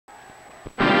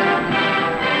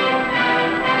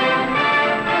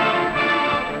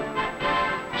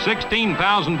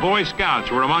16,000 Boy Scouts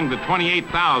were among the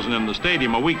 28,000 in the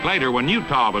stadium a week later when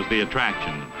Utah was the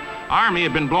attraction. Army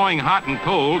had been blowing hot and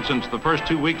cold since the first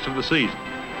 2 weeks of the season.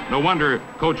 No wonder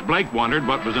Coach Blake wondered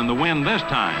what was in the wind this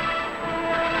time.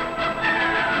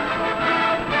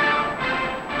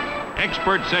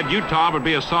 Experts said Utah would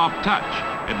be a soft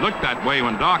touch. It looked that way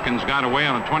when Dawkins got away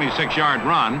on a 26-yard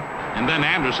run, and then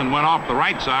Anderson went off the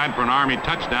right side for an Army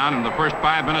touchdown in the first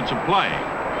 5 minutes of play.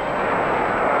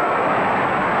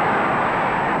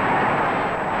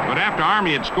 But after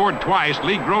Army had scored twice,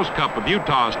 Lee Grosscup of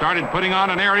Utah started putting on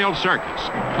an aerial circus.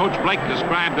 Coach Blake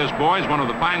described this boy as one of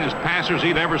the finest passers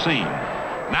he'd ever seen.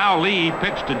 Now Lee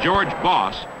pitched to George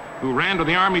Boss, who ran to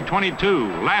the Army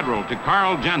 22, lateral to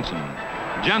Carl Jensen.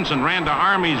 Jensen ran to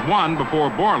Army's 1 before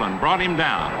Borland brought him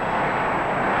down.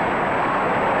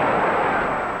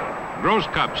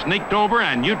 Grosscup sneaked over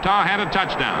and Utah had a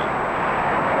touchdown.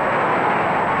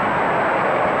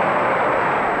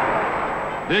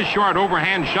 This short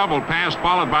overhand shovel pass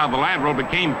followed by the lateral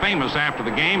became famous after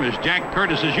the game as Jack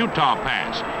Curtis's Utah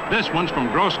pass. This one's from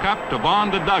Grosscup to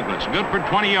Vaughn to Douglas, good for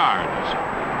 20 yards.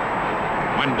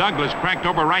 When Douglas cracked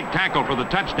over right tackle for the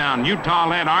touchdown, Utah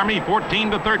led Army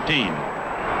 14-13.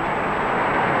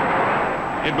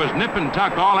 It was nip and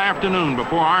tuck all afternoon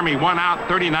before Army won out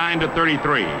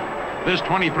 39-33. This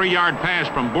 23-yard pass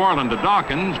from Borland to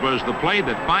Dawkins was the play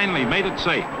that finally made it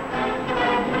safe.